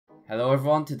Hello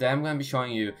everyone, today I'm going to be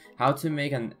showing you how to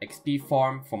make an XP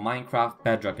farm for Minecraft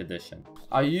Bedrock edition.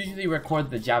 I usually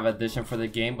record the Java edition for the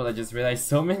game, but I just realized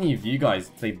so many of you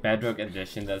guys play Bedrock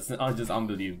edition that's just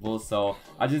unbelievable, so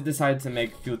I just decided to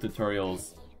make a few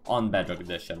tutorials on Bedrock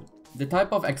edition. The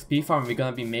type of XP farm we're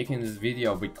going to be making in this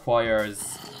video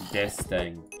requires this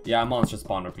thing. Yeah, a monster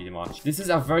spawner pretty much. This is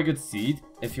a very good seed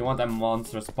if you want a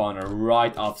monster spawner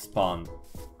right off spawn.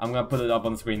 I'm going to put it up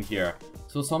on the screen here.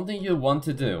 So something you want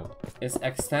to do is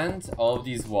extend all of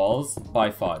these walls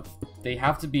by 5. They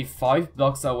have to be 5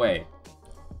 blocks away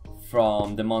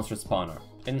from the monster spawner.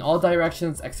 In all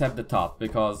directions except the top,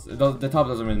 because the top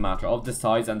doesn't really matter. All the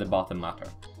sides and the bottom matter.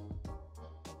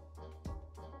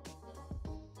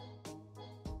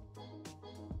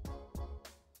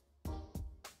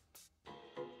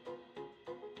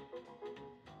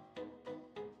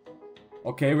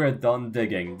 Okay, we're done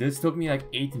digging. This took me like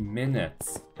 8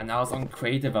 minutes, and I was on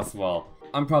creative as well.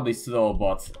 I'm probably slow,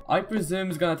 but I presume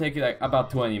it's gonna take you like about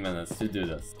 20 minutes to do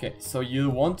this. Okay, so you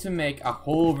want to make a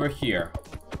hole over here,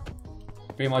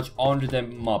 pretty much under the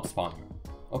mob spawner.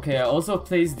 Okay, I also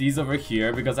placed these over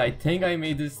here because I think I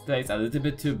made this place a little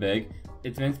bit too big.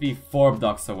 It's meant to be 4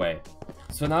 blocks away.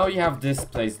 So now you have this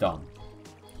place done.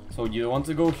 So you want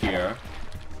to go here,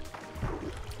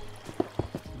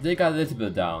 dig a little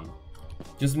bit down.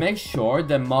 Just make sure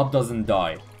the mob doesn't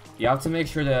die. You have to make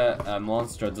sure the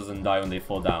monster doesn't die when they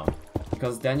fall down,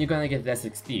 because then you're gonna get less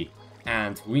XP.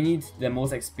 And we need the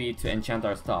most XP to enchant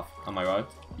our stuff, am I right?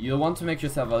 You'll want to make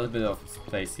yourself a little bit of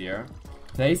place here.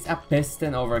 Place a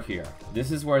piston over here.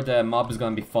 This is where the mob is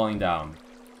gonna be falling down.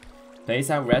 Place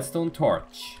a redstone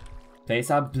torch. Place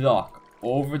a block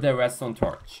over the redstone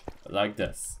torch, like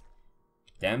this.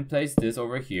 Then place this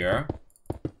over here.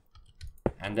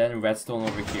 And then redstone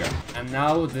over here. And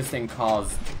now this thing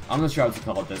caused, I'm not sure how to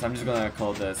call this, I'm just gonna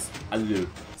call this a loop.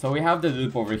 So we have the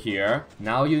loop over here.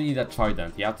 Now you need a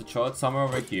trident. You have to throw it somewhere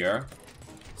over here.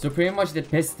 So pretty much the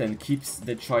piston keeps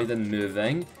the trident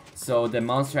moving, so the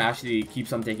monster actually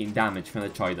keeps on taking damage from the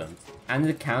trident. And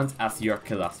it counts as your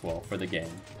kill as well for the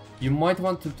game. You might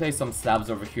want to place some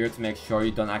slabs over here to make sure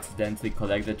you don't accidentally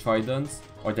collect the tridents,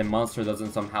 or the monster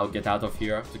doesn't somehow get out of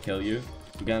here to kill you.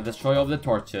 We're gonna destroy all the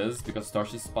torches, because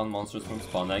torches spawn monsters from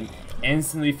spawning.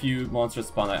 Instantly few monsters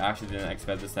spawn. I actually didn't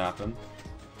expect this to happen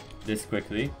this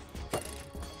quickly.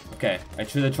 Okay, I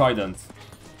threw the trident.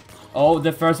 Oh,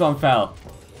 the first one fell.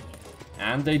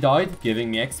 And they died, giving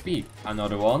me XP.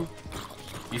 Another one.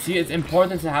 You see, it's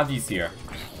important to have these here.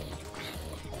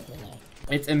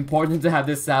 It's important to have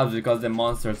this salvage because the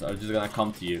monsters are just gonna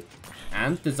come to you.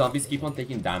 And the zombies keep on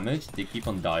taking damage, they keep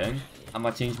on dying. I'm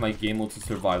gonna change my game mode to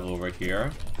survival over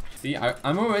here. See,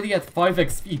 I'm already at 5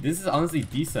 XP. This is honestly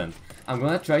decent. I'm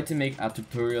gonna try to make a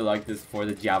tutorial like this for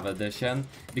the Java edition,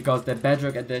 because the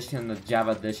Bedrock edition and the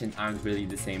Java edition aren't really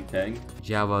the same thing.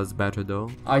 Java is better though.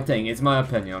 I think, it's my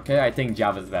opinion, okay? I think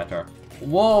Java is better.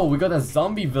 Whoa, we got a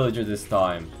zombie villager this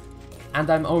time. And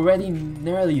I'm already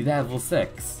nearly level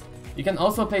 6. You can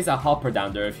also place a hopper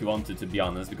down there if you wanted, to be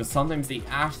honest, because sometimes they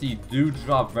actually do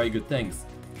drop very good things.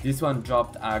 This one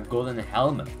dropped a golden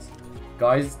helmet.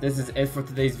 Guys, this is it for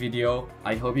today's video.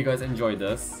 I hope you guys enjoyed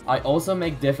this. I also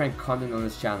make different content on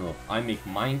this channel. I make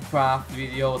Minecraft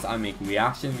videos, I make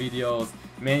reaction videos,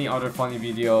 many other funny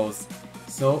videos.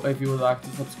 So if you would like to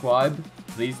subscribe,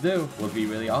 please do. It would be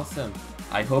really awesome.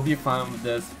 I hope you found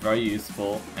this very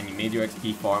useful and you made your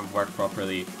XP farm work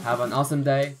properly. Have an awesome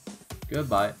day.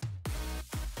 Goodbye.